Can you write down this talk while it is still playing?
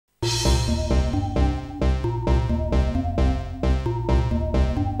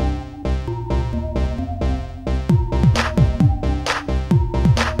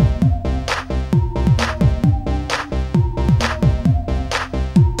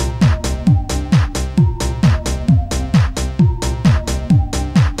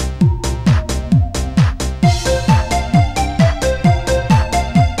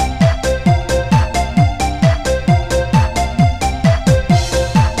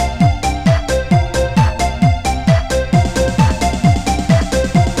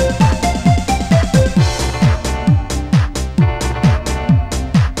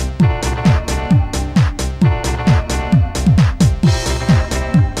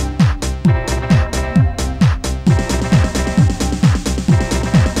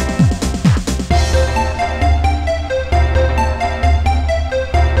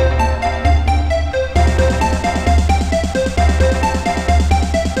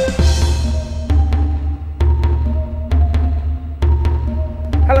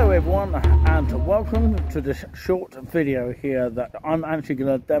welcome to this short video here that I'm actually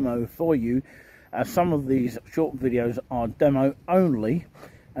going to demo for you, as some of these short videos are demo only,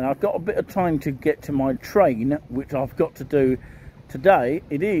 and I've got a bit of time to get to my train, which I've got to do today.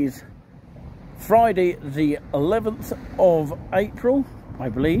 It is Friday the 11th of April, I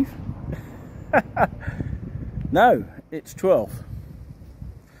believe. No, it's 12th.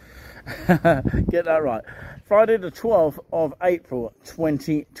 Get that right. Friday the 12th of April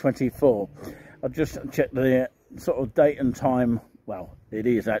 2024. I've just checked the sort of date and time. Well, it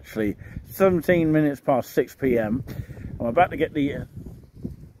is actually 17 minutes past 6 p.m. I'm about to get the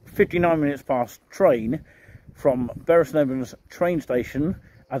 59 minutes past train from Edmunds train station,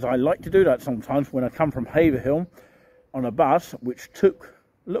 as I like to do that sometimes when I come from Haverhill on a bus, which took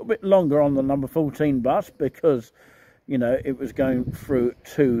a little bit longer on the number 14 bus because, you know, it was going through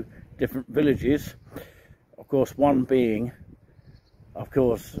two different villages. Of course, one being, of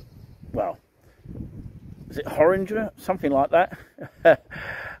course, well, is it Horringer, something like that,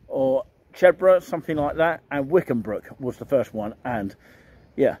 or Chedborough, something like that, and Wickenbrook was the first one. And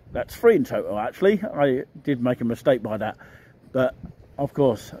yeah, that's 3 in total. Actually, I did make a mistake by that, but of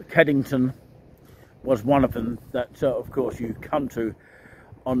course, Keddington was one of them that, of course, you come to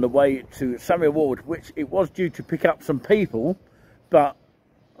on the way to Samuel Ward, which it was due to pick up some people, but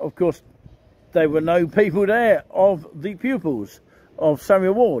of course, there were no people there of the pupils of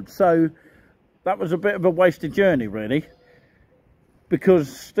Samuel Ward. So that was a bit of a wasted journey, really,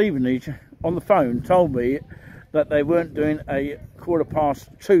 because Stevenage on the phone told me that they weren't doing a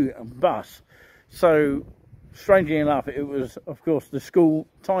 2:15 bus. So strangely enough, it was, of course, the school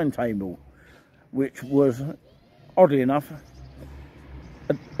timetable, which was, oddly enough,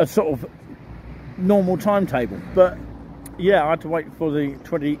 a sort of normal timetable. But yeah, I had to wait for the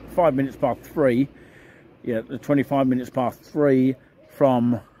 25 minutes past 3. Yeah, the 25 minutes past 3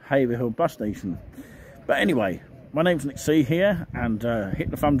 from Haverhill bus station. But anyway, my name's Nick C here, and hit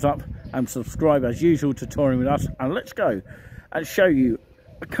the thumbs up and subscribe as usual to Touring With Us, and let's go and show you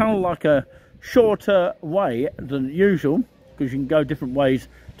a kind of like a shorter way than usual, because you can go different ways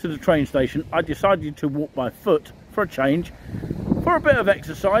to the train station. I decided to walk by foot for a change, for a bit of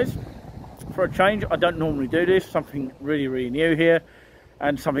exercise. For a change, I don't normally do this, something really new here,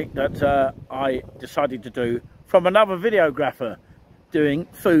 and something that I decided to do from another videographer doing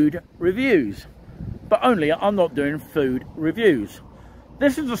food reviews. But only I'm not doing food reviews.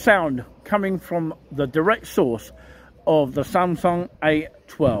 This is the sound coming from the direct source of the Samsung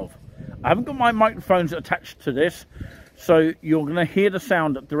A12. I haven't got my microphones attached to this, so you're going to hear the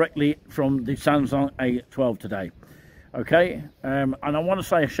sound directly from the Samsung A12 today. Okay, and I want to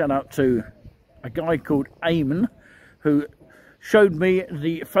say a shout out to a guy called Edmunds, who showed me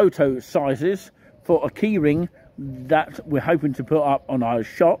the photo sizes for a keyring that we're hoping to put up on our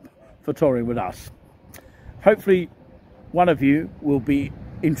shop for Touring With Us. Hopefully one of you will be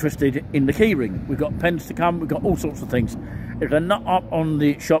interested in the keyring. We've got pens to come, we've got all sorts of things. If they're not up on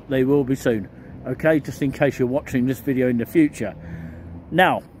the shop, they will be soon. Okay, just in case you're watching this video in the future.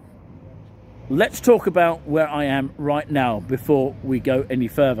 Now, let's talk about where I am right now before we go any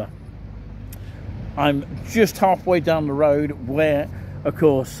further. I'm just halfway down the road where, of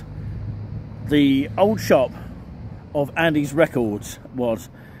course, the old shop of Andy's Records was,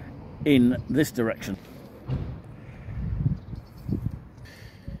 in this direction.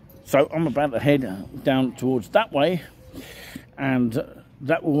 So I'm about to head down towards that way, and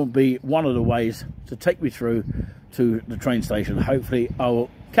that will be one of the ways to take me through to the train station. Hopefully I will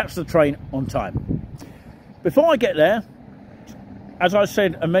catch the train on time. Before I get there, as I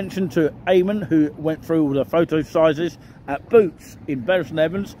said, I mentioned to Eamon, who went through all the photo sizes at Boots in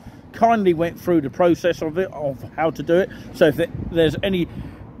Edmunds, kindly went through the process of it, of how to do it. So if there's any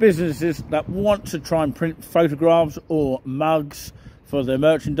businesses that want to try and print photographs or mugs for their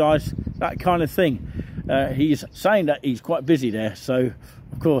merchandise, that kind of thing, he's saying that he's quite busy there. So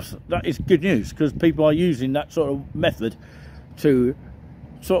of course that is good news, because people are using that sort of method to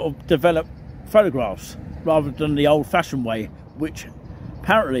sort of develop photographs rather than the old-fashioned way, which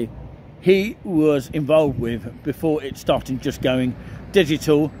apparently he was involved with before it started just going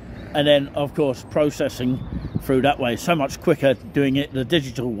digital, and then of course processing through that way. So much quicker doing it the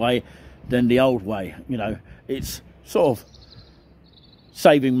digital way than the old way. You know, it's sort of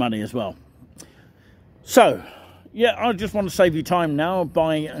saving money as well. So yeah, I just want to save you time now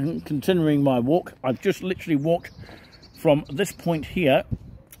by continuing my walk. I've just literally walked from this point here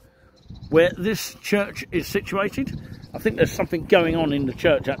where this church is situated. I think there's something going on in the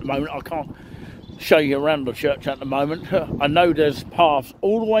church at the moment. I can't show you around the church at the moment. I know there's paths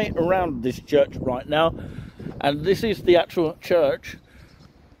all the way around this church right now, and this is the actual church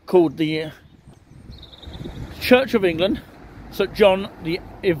called the Church of England, St John the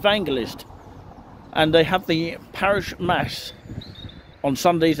Evangelist, and they have the parish mass on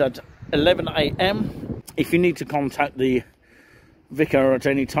Sundays at 11 AM. If you need to contact the vicar at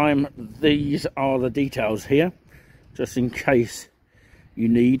any time, these are the details here, just in case you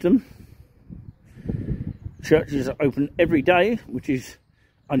need them. Churches are open every day, which is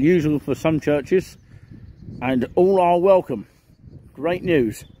unusual for some churches, and all are welcome. Great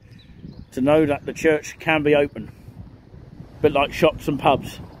news to know that the church can be open, a bit like shops and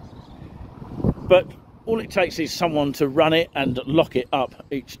pubs. But all it takes is someone to run it and lock it up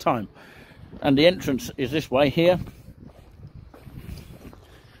each time. And the entrance is this way here.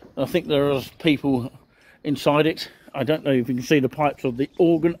 I think there are people inside it. I don't know if you can see the pipes of the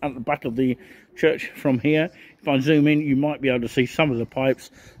organ at the back of the church from here. If I zoom in, you might be able to see some of the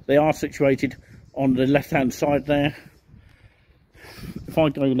pipes. They are situated on the left-hand side there. If I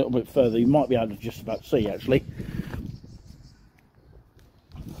go a little bit further, you might be able to just about see, actually.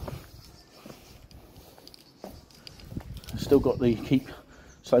 Still got the keep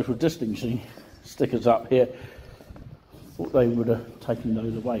social distancing stickers up here. Thought they would have taken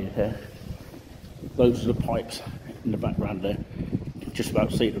those away here. Those are the pipes in the background there. You can just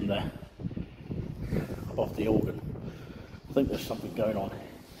about see them there off the organ. I think there's something going on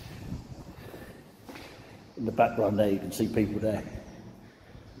in the background there. You can see people there.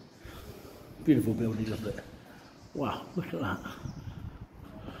 Beautiful building, isn't it? Wow, look at that.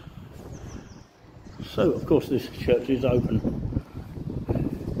 So, of course, this church is open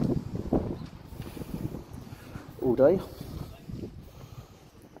all day,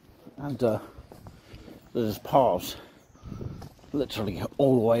 and there's paths literally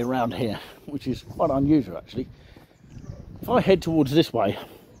all the way around here, which is quite unusual, actually. If I head towards this way,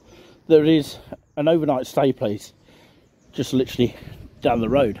 there is an overnight stay place just literally down the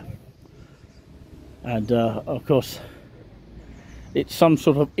road, and of course it's some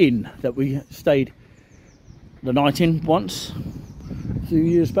sort of inn that we stayed the night in once a few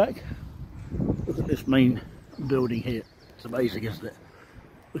years back. Look at this main building here. It's amazing, isn't it?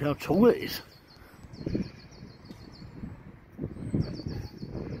 Look how tall it is.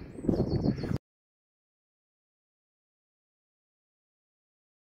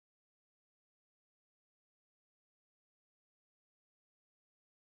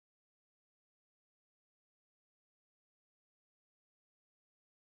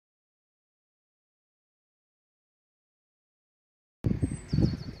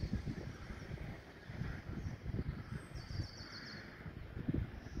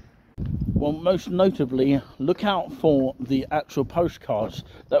 Well, most notably, look out for the actual postcards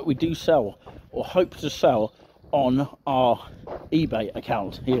that we do sell or hope to sell on our eBay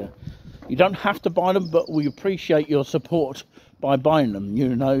account here. You don't have to buy them, but we appreciate your support by buying them.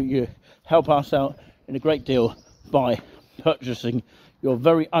 You know, you help us out in a great deal by purchasing your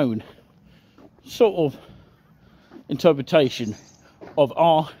very own sort of interpretation of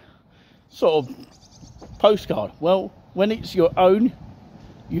our sort of postcard. Well, when it's your own,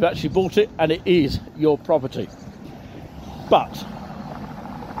 you've actually bought it and it is your property. But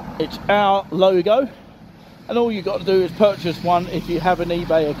it's our logo, and all you've got to do is purchase one if you have an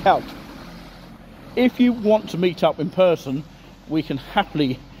eBay account. If you want to meet up in person, we can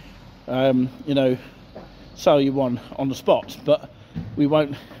happily, you know, sell you one on the spot, but we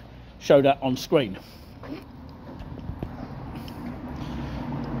won't show that on screen.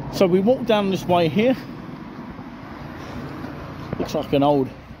 So we walk down this way here. Looks like an old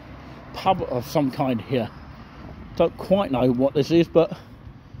pub of some kind here. Don't quite know what this is, but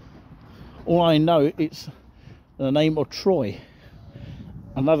all I know it's the name of Troy.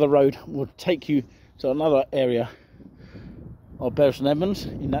 Another road will take you to another area of Edmunds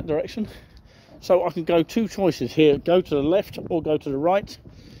in that direction. So I can go two choices here: go to the left or go to the right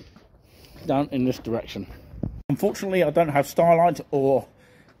down in this direction. Unfortunately, I don't have Starlight or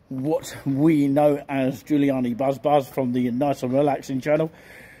what we know as Giuliani Buzz from the Nice and Relaxing channel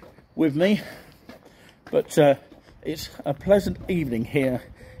with me, but it's a pleasant evening here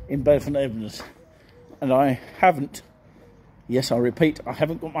in Edmunds, and I haven't, yes I repeat, I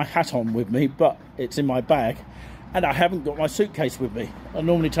haven't got my hat on with me, but it's in my bag, and I haven't got my suitcase with me. I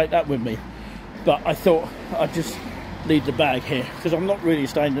normally take that with me, but I thought I'd just leave the bag here because I'm not really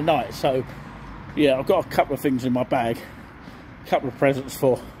staying the night. So yeah, I've got a couple of things in my bag, a couple of presents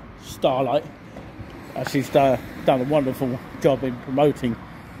for Starlight. She's done a wonderful job in promoting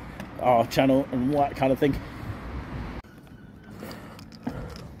our channel and all that kind of thing.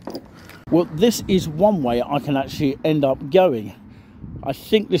 Well, this is one way I can actually end up going. I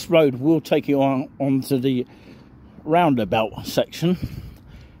think this road will take you onto the roundabout section.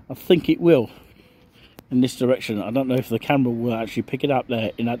 I think it will. in this direction. I don't know if the camera will actually pick it up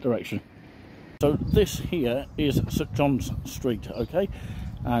there in that direction. So this here is St John's Street, okay?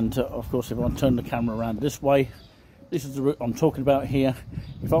 And of course, if I turn the camera around this way, this is the route I'm talking about here.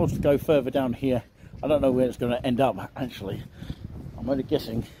 If I was to go further down here, I don't know where it's going to end up, actually. I'm only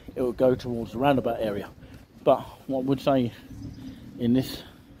guessing it will go towards the roundabout area. But what I would say in this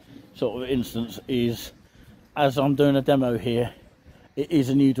sort of instance is, as I'm doing a demo here, it is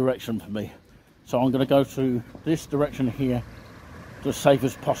a new direction for me. So I'm going to go through this direction here, the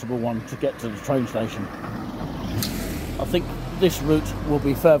safest possible one to get to the train station. I think this route will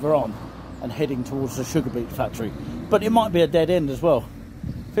be further on and heading towards the sugar beet factory, but it might be a dead end as well.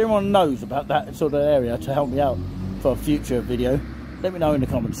 If anyone knows about that sort of area to help me out for a future video, let me know in the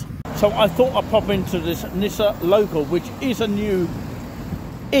comments. So I thought I'd pop into this Nissa Local, which is a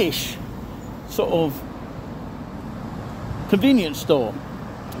new-ish sort of convenience store.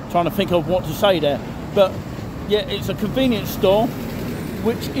 Trying to think of what to say there, but yeah, it's a convenience store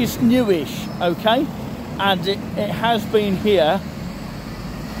which is newish, okay, and it has been here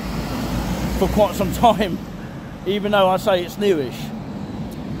for quite some time, even though I say it's newish.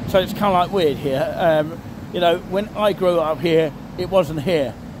 So it's kind of like weird here. You know, when I grew up here, it wasn't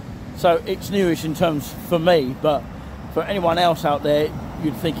here, so it's newish in terms for me, but for anyone else out there,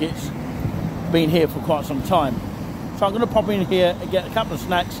 you'd think it's been here for quite some time. So I'm going to pop in here and get a couple of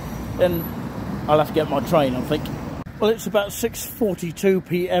snacks, then I'll have to get my train, I think. Well, it's about 6:42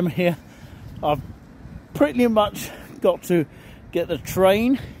 p.m. here. I've pretty much got to get the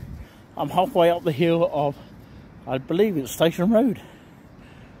train. I'm halfway up the hill of, I believe it's Station Road.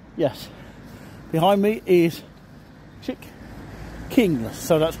 Yes. Behind me is Chick King.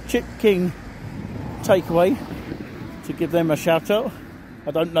 So that's Chick King Takeaway, to give them a shout out.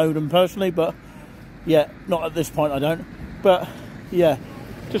 I don't know them personally, but yeah, not at this point I don't. But yeah,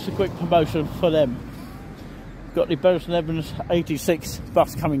 just a quick promotion for them. Got the Edmunds 86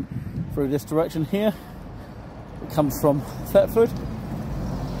 bus coming through this direction here. It comes from Thetford.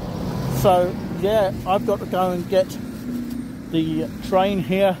 So yeah, I've got to go and get the train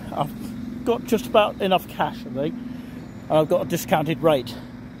here. I've got just about enough cash, I think, and I've got a discounted rate.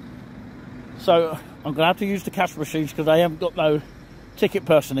 So I'm going to have to use the cash machines because I haven't got no ticket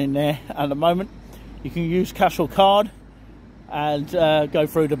person in there at the moment. You can use cash or card and go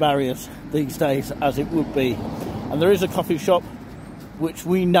through the barriers these days, as it would be. And there is a coffee shop which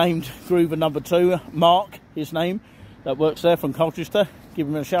we named Groover Number 2, Mark, his name, that works there from Colchester. Give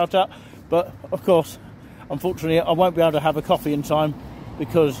him a shout out. But of course, unfortunately, I won't be able to have a coffee in time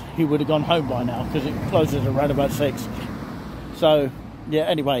because he would have gone home by now, because it closes around about 6. So yeah,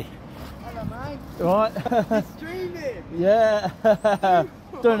 anyway. Hello, mate. All right. Streaming. Yeah.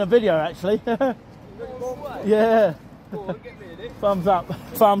 Doing a video actually. Yeah. Go on, get me in it. Thumbs up.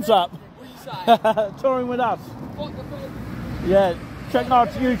 Thumbs up. What you say? Touring with us. What the fuck? Yeah. Check our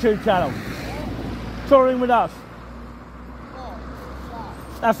YouTube channel. Touring with us.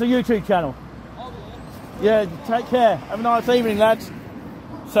 That's the YouTube channel. Yeah, take care. Have a nice evening, lads.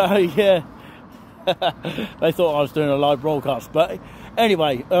 So yeah, they thought I was doing a live broadcast, but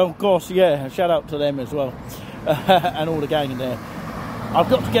anyway, of course, yeah, shout out to them as well, and all the gang in there. I've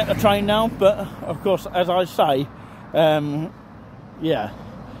got to get a train now, but of course, as I say, yeah,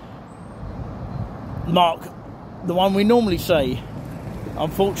 Mark, the one we normally say,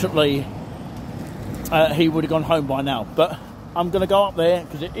 unfortunately, he would have gone home by now, but I'm going to go up there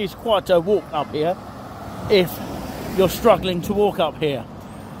because it is quite a walk up here if you're struggling to walk up here.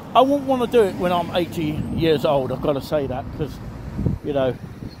 I wouldn't want to do it when I'm 80 years old, I've got to say that, because, you know,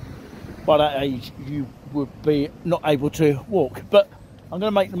 by that age you would be not able to walk. But I'm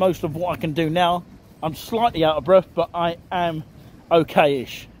going to make the most of what I can do now. I'm slightly out of breath, but I am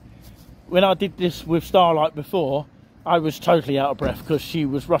okay-ish. When I did this with Starlight before, I was totally out of breath because she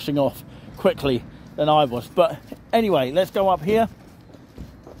was rushing off quickly than I was. But anyway, let's go up here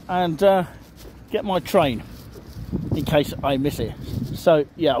and get my train in case I miss it. So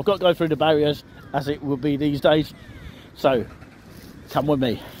yeah, I've got to go through the barriers as it will be these days, so come with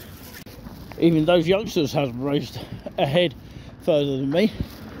me. Even those youngsters have raced ahead further than me.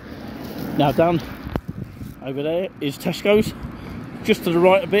 Now down over there is Tesco's, just to the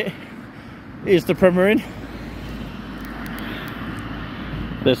right a bit is the Premier Inn.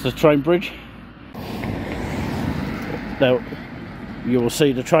 There's the train bridge. Now you will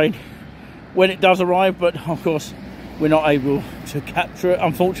see the train when it does arrive, but of course we're not able to capture it,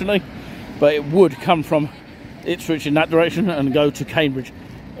 unfortunately. But it would come from Ipswich in that direction and go to Cambridge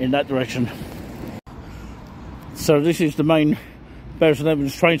in that direction. So this is the main Bury St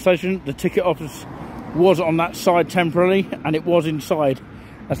Edmunds train station. The ticket office was on that side temporarily, and it was inside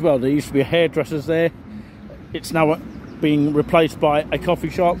as well. There used to be hairdressers there, it's now being replaced by a coffee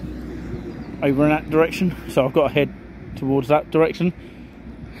shop over in that direction, so I've got to head towards that direction.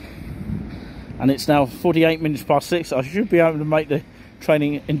 And it's now 48 minutes past 6. I should be able to make the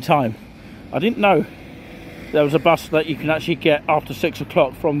training in time. I didn't know there was a bus that you can actually get after 6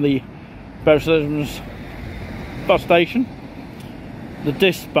 o'clock from the Edmunds bus station. The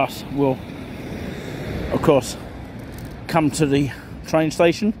DIS bus will, of course, come to the train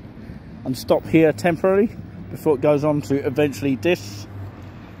station and stop here temporarily before it goes on to eventually DIS.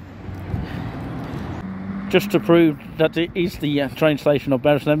 Just to prove that it is the train station of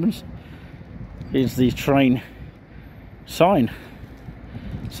Edmunds, is the train sign.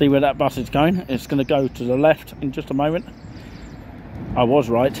 See where that bus is going? It's going to go to the left in just a moment. I was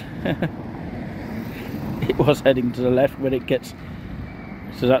right. It was heading to the left when it gets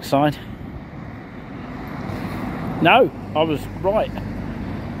to that side. No, I was right.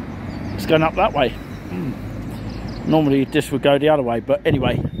 It's going up that way. Normally this would go the other way, but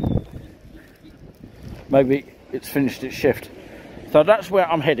anyway, maybe it's finished its shift. So that's where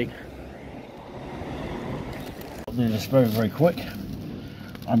I'm heading. This is very, very quick.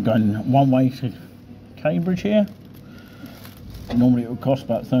 I'm going one way to Cambridge here. Normally it would cost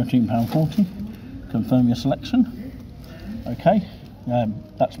about £13.40. Confirm your selection. Okay,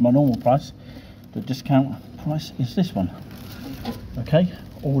 that's my normal price. The discount price is this one. Okay,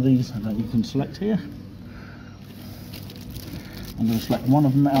 all these that you can select here. I'm going to select one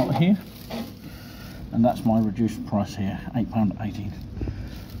of them out of here, and that's my reduced price here, £8.18.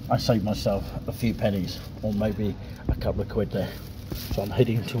 I saved myself a few pennies, or maybe a couple of quid there. So I'm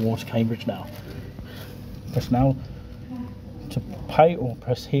heading towards Cambridge now. Press now to pay, or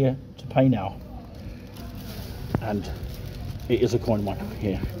press here to pay now. And it is a coin one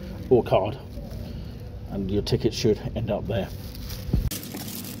here, or card. And your ticket should end up there.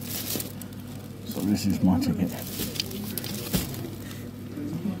 So this is my ticket.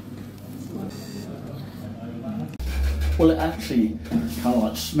 Well, it actually kind of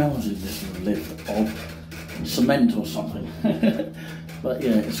like smells in this lift of cement or something. But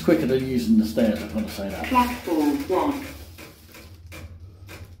yeah, it's quicker than using the stairs, I've got to say that. Platform 1.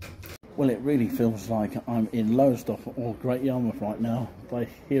 Well, it really feels like I'm in Lowestoft or Great Yarmouth right now by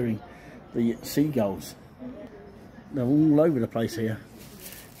hearing the seagulls. They're all over the place here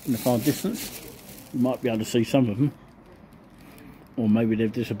in the far distance. You might be able to see some of them, or maybe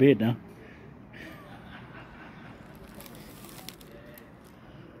they've disappeared now.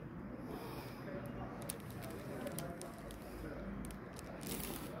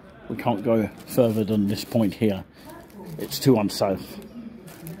 We can't go further than this point here. It's too unsafe.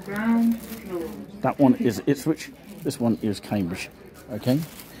 Ground floor. That one is Ipswich, this one is Cambridge, okay?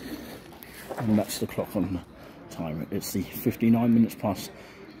 And that's the clock on the time. It's the 59 minutes past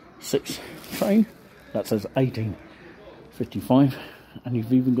 6 train. That says 18:55, and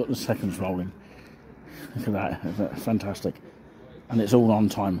you've even got the seconds rolling. Look at that, isn't that fantastic? And it's all on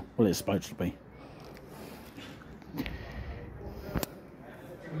time. Well, it's supposed to be.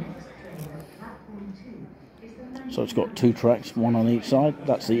 So it's got 2 tracks, one on each side.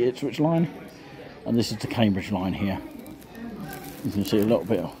 That's the Ipswich line, and this is the Cambridge line here. You can see a little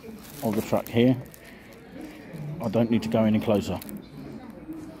bit of the track here. I don't need to go any closer.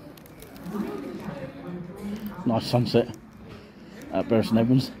 Nice sunset at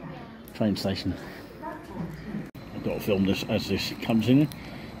Edmunds train station. I've got to film this as this comes in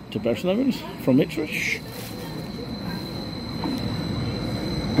to Edmunds from Ipswich.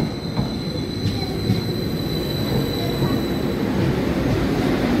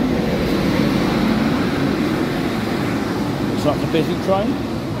 It's like a busy train.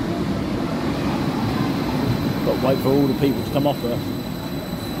 Got to wait for all the people to come off there.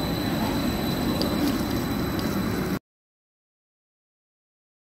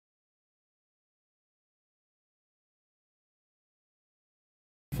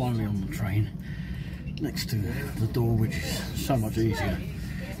 Finally on the train, next to the door, which is so much easier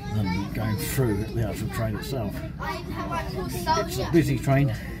than going through the actual train itself. It's a busy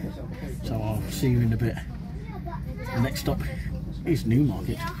train, so I'll see you in a bit. The next stop is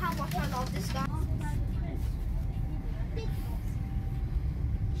Newmarket.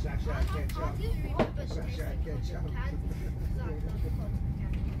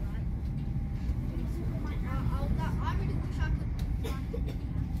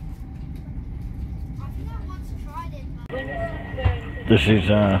 This is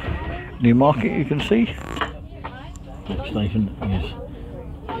Newmarket, you can see. Next station is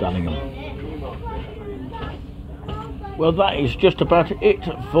Dunningham. Well, that is just about it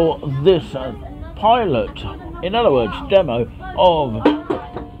for this pilot. In other words, demo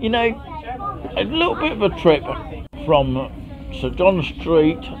of, you know, a little bit of a trip from St John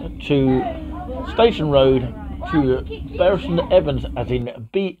Street to Station Road to Bury St Edmunds, as in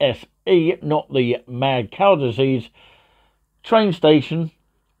BSE, not the mad cow disease, train station,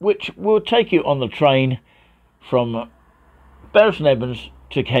 which will take you on the train from Bury St Edmunds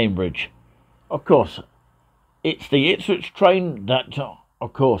to Cambridge. Of course, it's the Ipswich train that,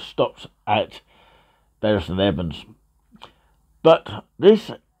 of course, stops at Bury St Edmunds. But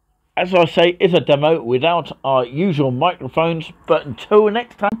this, as I say, is a demo without our usual microphones. But until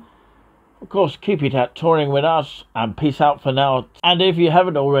next time, of course, keep it at Touring With Us, and peace out for now. And if you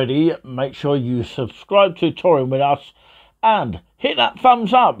haven't already, make sure you subscribe to Touring With Us and hit that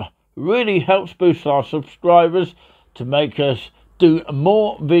thumbs up. Really helps boost our subscribers to make us do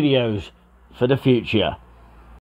more videos for the future.